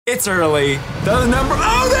It's early. The number,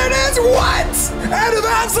 oh, there it is, what? Out of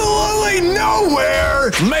absolutely nowhere!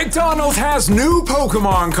 McDonald's has new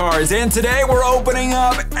Pokémon cards, and today we're opening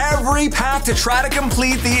up every pack to try to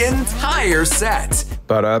complete the entire set.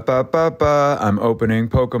 Ba-da-ba-ba-ba, I'm opening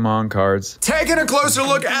Pokémon cards. Taking a closer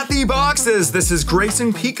look at the boxes, this is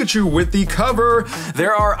Grayson Pikachu with the cover.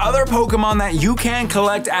 There are other Pokémon that you can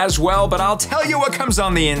collect as well, but I'll tell you what comes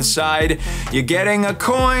on the inside. You're getting a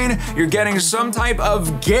coin, you're getting some type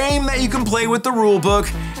of game that you can play with the rule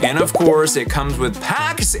book, and of course it comes with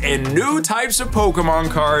packs and new types of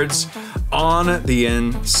Pokémon cards on the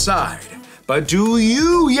inside. But do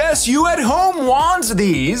you, yes, you at home want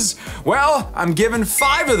these? Well, I'm giving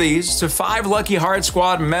 5 of these to 5 Lucky Heart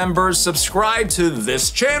Squad members. Subscribe to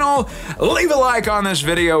this channel, leave a like on this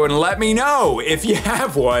video, and let me know if you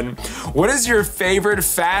have one. What is your favorite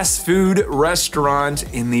fast food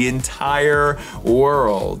restaurant in the entire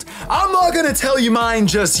world? I'm not gonna tell you mine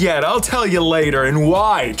just yet. I'll tell you later, and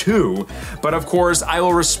why too. But of course, I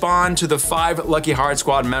will respond to the 5 Lucky Heart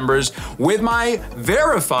Squad members with my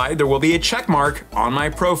verified, there will be a check mark on my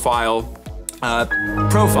profile,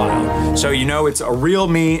 so you know it's a real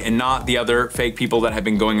me and not the other fake people that have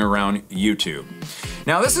been going around YouTube.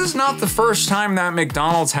 Now, this is not the first time that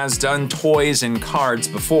McDonald's has done toys and cards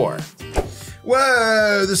before.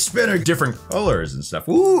 Whoa, the spinner, different colors and stuff.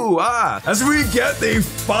 Ooh, as we get the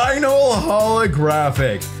final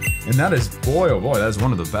holographic. And that is, boy, oh boy, that is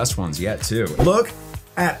one of the best ones yet too. Look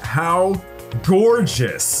at how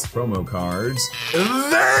gorgeous promo cards.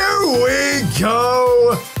 There we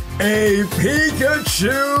go! A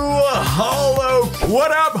Pikachu holo.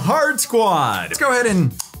 What up, Heart Squad? Let's go ahead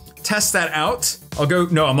and test that out. I'll go,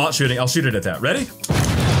 no, I'm not shooting. I'll shoot it at that. Ready?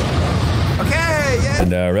 Okay, yeah.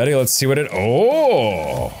 And ready, let's see what it,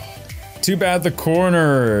 oh. Too bad the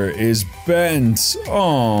corner is bent.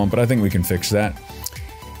 Oh, but I think we can fix that.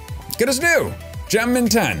 Get us new. Gem in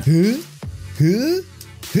 10.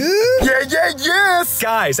 Yes!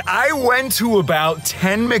 Guys, I went to about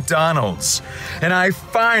 10 McDonald's, and I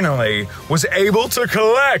finally was able to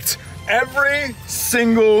collect every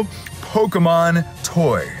single Pokémon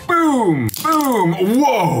toy. Boom, boom,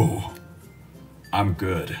 whoa. I'm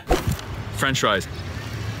good. French fries.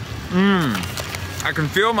 I can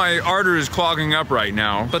feel my arteries clogging up right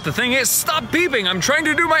now. But the thing is, stop beeping. I'm trying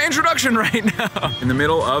to do my introduction right now. In the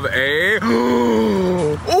middle of a,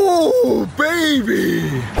 oh, baby.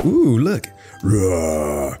 Ooh, look.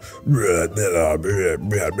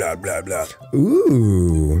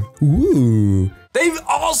 Ooh, ooh. They've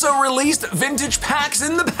also released vintage packs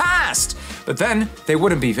in the past, but then they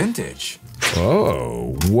wouldn't be vintage.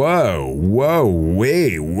 Oh, whoa, whoa,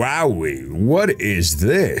 wee, wowie, what is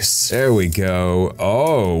this? There we go.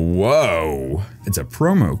 Oh, whoa. It's a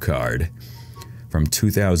promo card from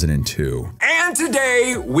 2002. And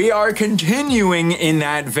today we are continuing in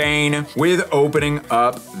that vein with opening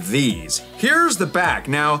up these. Here's the back.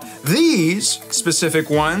 Now, these specific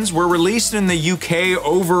ones were released in the UK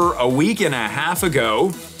over a week and a half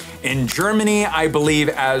ago. In Germany, I believe,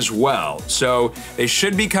 as well. So they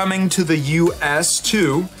should be coming to the US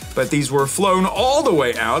too, but these were flown all the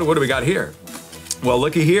way out. What do we got here? Well,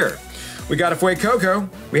 looky here. We got a Fuecoco.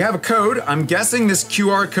 We have a code. I'm guessing this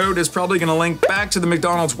QR code is probably gonna link back to the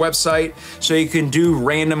McDonald's website so you can do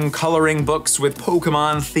random coloring books with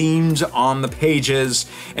Pokemon themes on the pages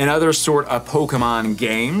and other sort of Pokemon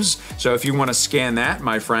games. So if you wanna scan that,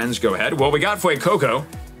 my friends, go ahead. Well, we got Fuecoco.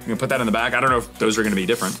 I'm gonna put that in the back. I don't know if those are gonna be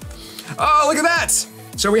different. Oh, look at that!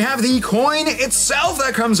 So we have the coin itself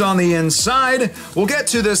that comes on the inside. We'll get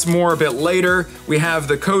to this more a bit later. We have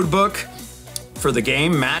the code book for the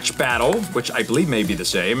game Match Battle, which I believe may be the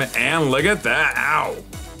same. And look at that, ow.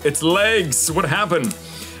 It's legs, what happened?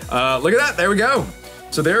 Look at that, there we go.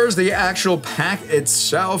 So there's the actual pack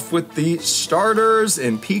itself with the starters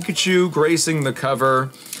and Pikachu gracing the cover.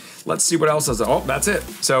 Let's see what else is, oh, that's it.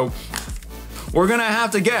 So, we're gonna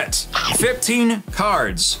have to get 15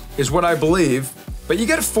 cards, is what I believe, but you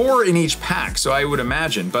get 4 in each pack, so I would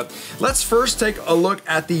imagine. But let's first take a look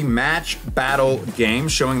at the Match Battle game,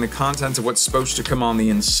 showing the contents of what's supposed to come on the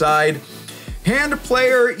inside. Hand a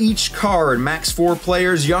player each card, max 4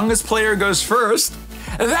 players, youngest player goes first.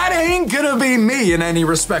 That ain't gonna be me in any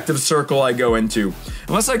respective circle I go into,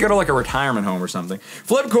 unless I go to like a retirement home or something.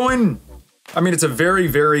 Flip coin, I mean, it's a very,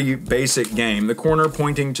 very basic game. The corner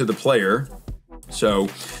pointing to the player. So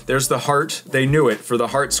there's the heart, they knew it for the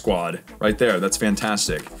Heart Squad right there, that's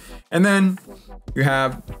fantastic. And then you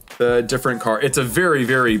have the different card. It's a very,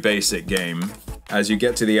 very basic game as you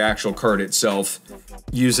get to the actual card itself,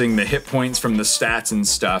 using the hit points from the stats and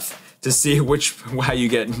stuff to see how you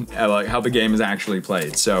get, like how the game is actually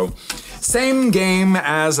played. So, same game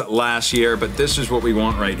as last year, but this is what we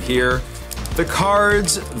want right here. The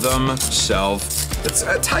cards themselves. It's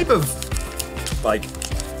a type of, like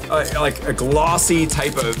a glossy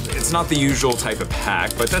type of, it's not the usual type of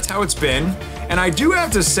pack, but that's how it's been. And I do have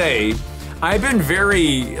to say, I've been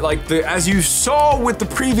very, as you saw with the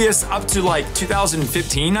previous up to like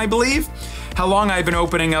 2015, I believe, how long I've been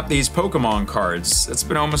opening up these Pokemon cards. It's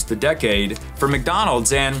been almost a decade for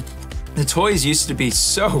McDonald's, and the toys used to be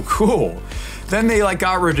so cool. Then they like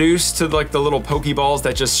got reduced to like the little Pokeballs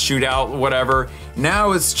that just shoot out whatever.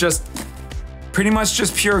 Now it's just pretty much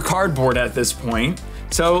just pure cardboard at this point.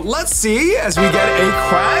 So let's see as we get a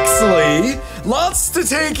Quaxly. Lots to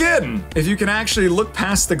take in. If you can actually look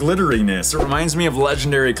past the glitteriness, it reminds me of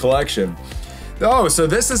Legendary Collection. Oh, so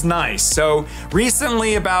this is nice. So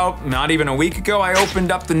recently, about not even a week ago, I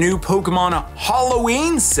opened up the new Pokemon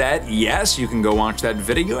Halloween set. Yes, you can go watch that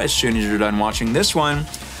video as soon as you're done watching this one.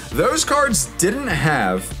 Those cards didn't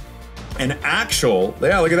have an actual,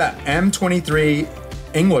 yeah, look at that, M23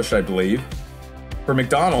 English, I believe, for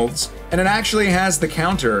McDonald's. And it actually has the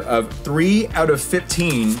counter of 3 out of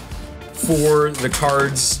 15 for the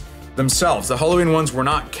cards themselves. The Halloween ones were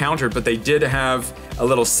not countered, but they did have a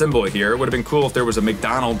little symbol here. It would have been cool if there was a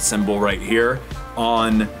McDonald's symbol right here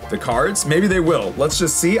on the cards. Maybe they will. Let's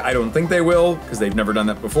just see. I don't think they will because they've never done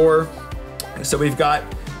that before. So we've got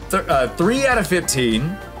 3 out of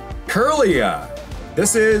 15. Curlia.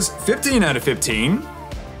 This is 15 out of 15.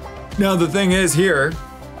 Now the thing is here,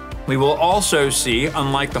 we will also see,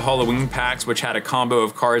 unlike the Halloween packs, which had a combo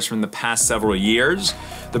of cards from the past several years,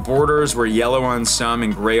 the borders were yellow on some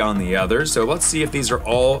and gray on the others. So let's see if these are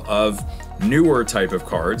all of newer type of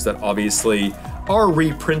cards that obviously are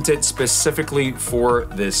reprinted specifically for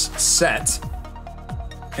this set.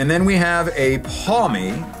 And then we have a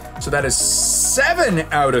Palmy. So that is 7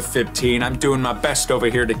 out of 15. I'm doing my best over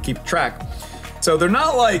here to keep track. So they're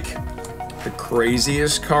not like the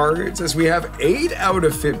craziest cards, as we have 8 out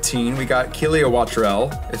of 15. We got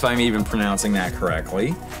Kilowattrel, if I'm even pronouncing that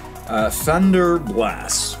correctly. Thunder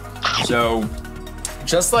Blast. So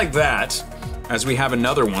just like that, as we have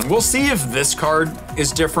another one. We'll see if this card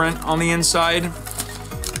is different on the inside.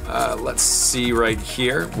 Let's see right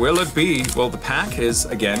here. Will it be? Well, the pack is,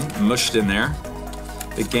 again, mushed in there.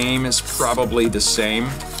 The game is probably the same.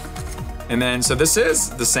 And then, so this is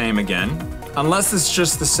the same again, unless it's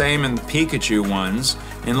just the same in the Pikachu ones.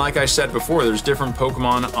 And like I said before, there's different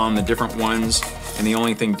Pokemon on the different ones, and the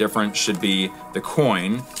only thing different should be the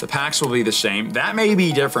coin. The packs will be the same. That may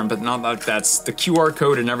be different, but not like that's the QR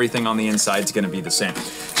code and everything on the inside is gonna be the same.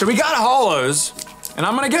 So we got Hollows, and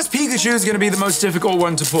I'm gonna guess Pikachu is gonna be the most difficult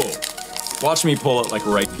one to pull. Watch me pull it like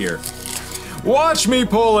right here. Watch me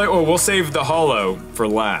pull it. Oh, we'll save the Hollow for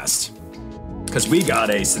last, because we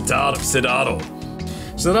got a Sedaddle.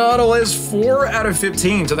 Sedaddle is 4 out of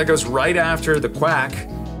 15, so that goes right after the Quack.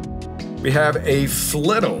 We have a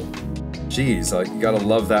Flittle. Jeez, you gotta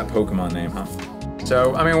love that Pokemon name, huh?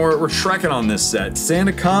 So, I mean, we're trekking on this set.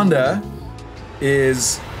 Sandaconda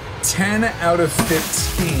is 10 out of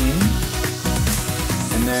 15.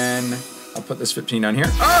 And then I'll put this 15 down here.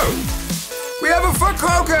 Oh! We have a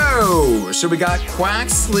Fuecoco! So we got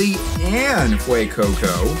Quaxly and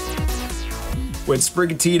Fuecoco, with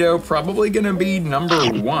Sprigatito probably gonna be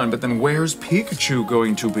number 1, but then where's Pikachu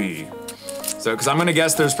going to be? So, because I'm gonna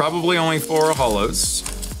guess there's probably only 4 Hollows.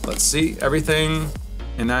 Let's see, everything,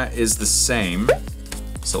 and that is the same.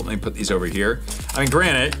 So let me put these over here. I mean,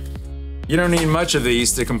 granted, you don't need much of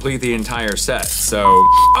these to complete the entire set, so.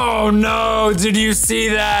 Oh no, did you see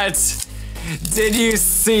that? Did you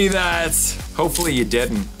see that? Hopefully you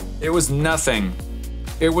didn't. It was nothing.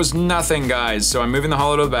 It was nothing, guys. So I'm moving the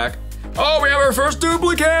Hollow to the back. Oh, we have our first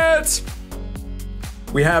duplicate!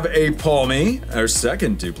 We have a Palmy, our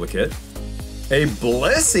second duplicate. A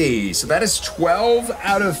Blissey, so that is 12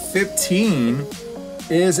 out of 15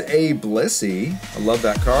 is a Blissey. I love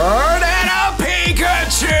that card. And a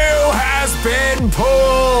Pikachu has been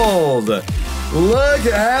pulled! Look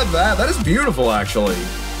at that, that is beautiful actually.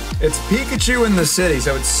 It's Pikachu in the city,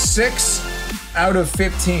 so it's 6 out of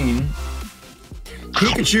 15.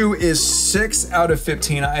 Pikachu is 6 out of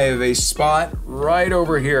 15. I have a spot right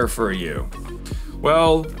over here for you.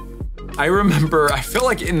 Well, I remember, I feel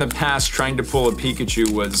like in the past trying to pull a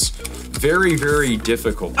Pikachu was very, very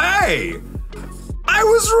difficult. Hey! I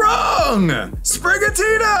was wrong!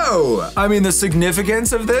 Sprigatito! I mean, the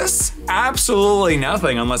significance of this? Absolutely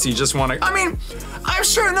nothing unless you just want to, I mean, I'm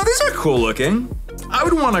sure, no, these are cool looking. I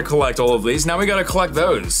would want to collect all of these. Now we gotta collect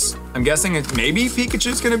those. I'm guessing it's maybe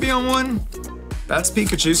Pikachu's gonna be on one. That's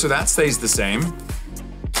Pikachu, so that stays the same.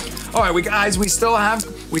 All right, guys, we still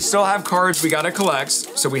have cards we gotta collect,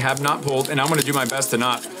 so we have not pulled, and I'm gonna do my best to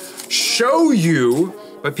not show you,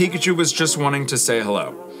 but Pikachu was just wanting to say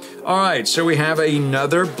hello. All right, so we have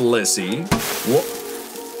another Blissey.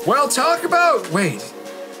 Well, talk about, wait.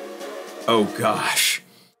 Oh gosh.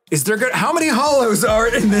 Is there good, how many holos are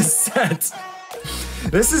in this set?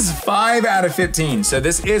 This is 5 out of 15, so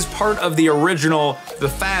this is part of the original, the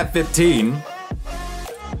Fab 15.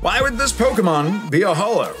 Why would this Pokemon be a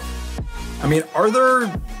holo? I mean, are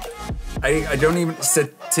there, I don't even,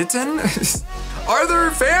 Titan? Are there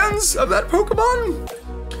fans of that Pokemon?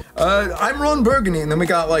 I'm Ron Burgundy, and then we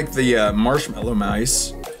got like the Marshmallow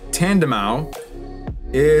Mice. Tandemao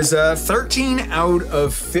is 13 out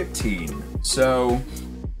of 15. So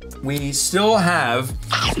we still have,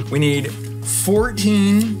 we need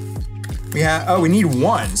 14. We need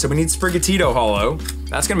 1, so we need Sprigatito holo.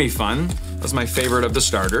 That's gonna be fun. That's my favorite of the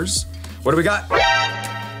starters. What do we got?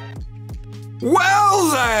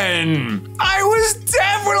 Well then, I was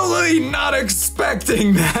definitely not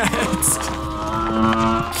expecting that.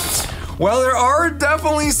 Well, there are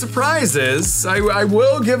definitely surprises. I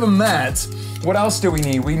will give them that. What else do we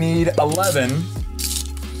need? We need 11.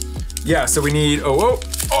 Yeah, so we need, oh,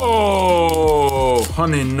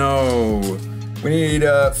 honey, no. We need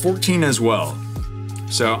 14 as well.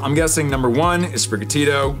 So I'm guessing number 1 is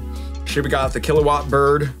Sprigatito. Here we got the Kilowatt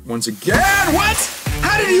Bird once again. What?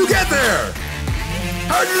 How did you get there?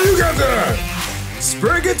 How did you get there?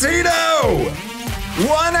 Sprigatito!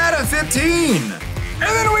 1 out of 15. And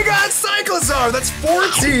then we got Cyclizar. That's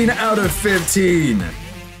 14 out of 15.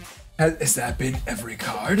 Has that been every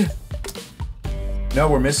card? No,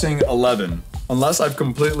 we're missing 11. Unless I've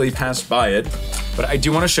completely passed by it. But I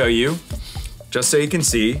do want to show you, just so you can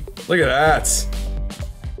see. Look at that.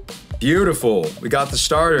 Beautiful. We got the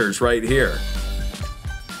starters right here.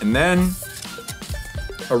 And then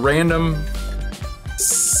a random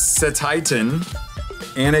Titan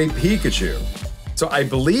and a Pikachu. So I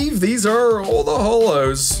believe these are all the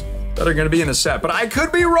holos that are gonna be in the set, but I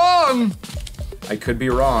could be wrong. I could be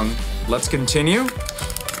wrong. Let's continue.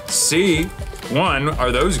 See, 1,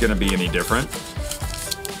 are those gonna be any different?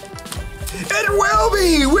 It will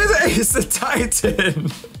be with a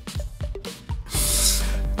Titan.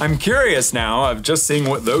 I'm curious now of just seeing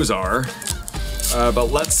what those are.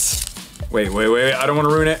 But let's, wait, I don't wanna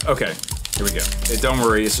ruin it. Okay, here we go. Hey, don't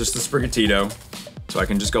worry, it's just the Sprigatito. So I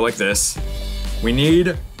can just go like this. We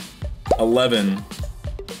need 11.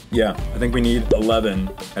 Yeah, I think we need 11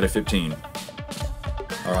 out of 15.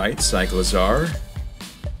 All right, Cyclizar.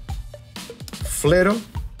 Flittle.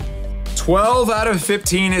 12 out of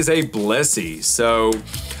 15 is a Blissey. So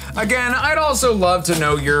again, I'd also love to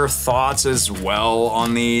know your thoughts as well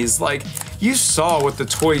on these. Like, you saw what the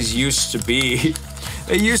toys used to be.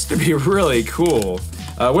 They used to be really cool.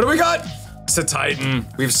 What do we got? It's a Titan.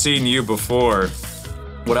 We've seen you before.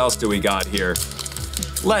 What else do we got here?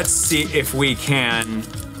 Let's see if we can.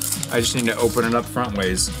 I just need to open it up front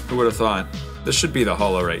ways. Who would have thought? This should be the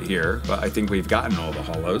holo right here, but I think we've gotten all the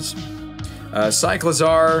holos.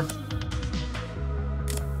 Cyclizar.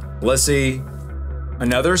 Blissey.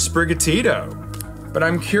 Another Sprigatito. But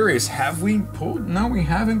I'm curious, have we pulled? No, we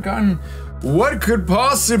haven't gotten. What could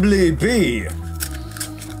possibly be?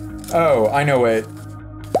 Oh, I know what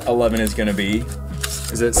 11 is gonna be.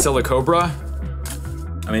 Is it Silicobra?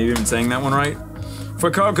 Am I even saying that one right?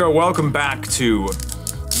 Fuecoco, welcome back to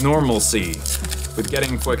normalcy with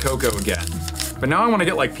getting Fuecoco again. But now I want to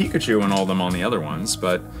get like Pikachu and all them on the other ones,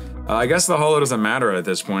 but I guess the holo doesn't matter at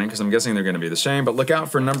this point because I'm guessing they're going to be the same, but look out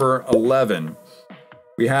for number 11.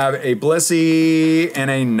 We have a Blissey and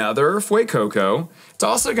another Fuecoco. It's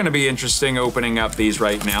also going to be interesting opening up these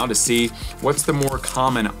right now to see what's the more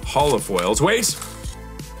common holofoils. Wait!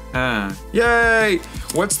 Yay!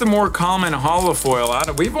 What's the more common holofoil out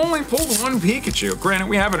of? We've only pulled 1 Pikachu. Granted,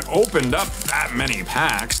 we haven't opened up that many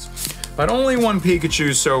packs, but only 1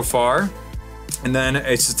 Pikachu so far. And then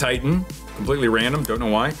it's a Titan, completely random, don't know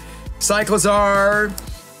why. Cyclizar,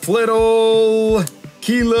 Flittle,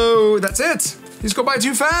 Kilo, that's it. These go by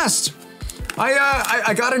too fast.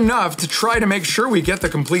 I got enough to try to make sure we get the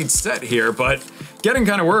complete set here, but getting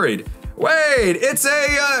kind of worried. Wait, it's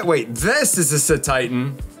a, wait, this is a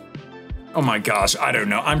Titan. Oh my gosh, I don't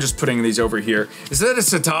know. I'm just putting these over here. Is that a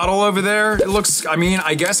Citadel over there? It looks, I mean,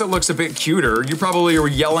 I guess it looks a bit cuter. You probably were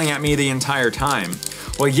yelling at me the entire time.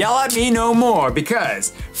 Well, yell at me no more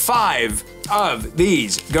because 5 of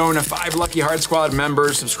these going to 5 Lucky Heart Squad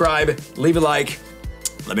members. Subscribe, leave a like,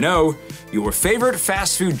 let me know your favorite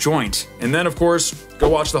fast food joint. And then of course, go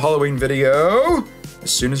watch the Halloween video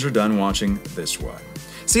as soon as you're done watching this one.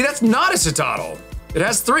 See, that's not a Citadel. It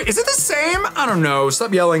has 3. Is it the same? I don't know.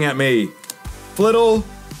 Stop yelling at me. Flittle.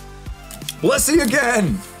 Blessy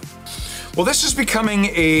again. Well, this is becoming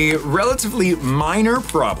a relatively minor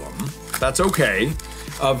problem. That's okay.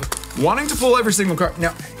 Of wanting to pull every single card.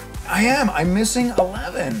 Now, I'm missing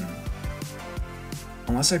 11.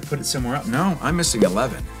 Unless I put it somewhere else. No, I'm missing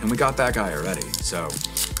 11. And we got that guy already. So,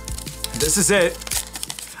 this is it.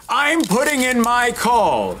 I'm putting in my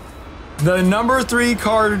call. The number 3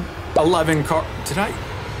 card, 11 card.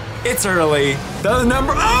 It's early. The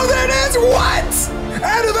number, oh, there it is, what?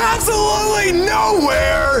 Out of absolutely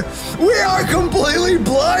nowhere, we are completely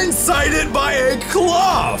blindsided by a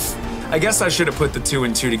cloth. I guess I should have put the 2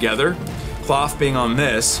 and 2 together. Cloth being on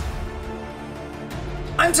this.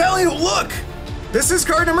 I'm telling you, look, this is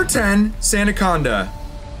card number 10, Sandaconda.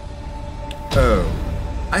 Oh,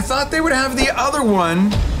 I thought they would have the other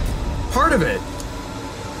one, part of it.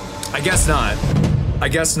 I guess not. I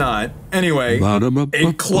guess not. Anyway,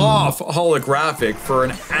 a cloth holographic for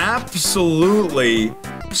an absolutely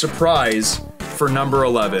surprise for number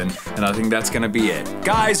 11. And I think that's gonna be it.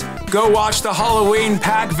 Guys, go watch the Halloween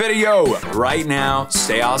pack video right now.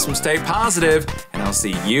 Stay awesome, stay positive, and I'll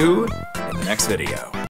see you in the next video.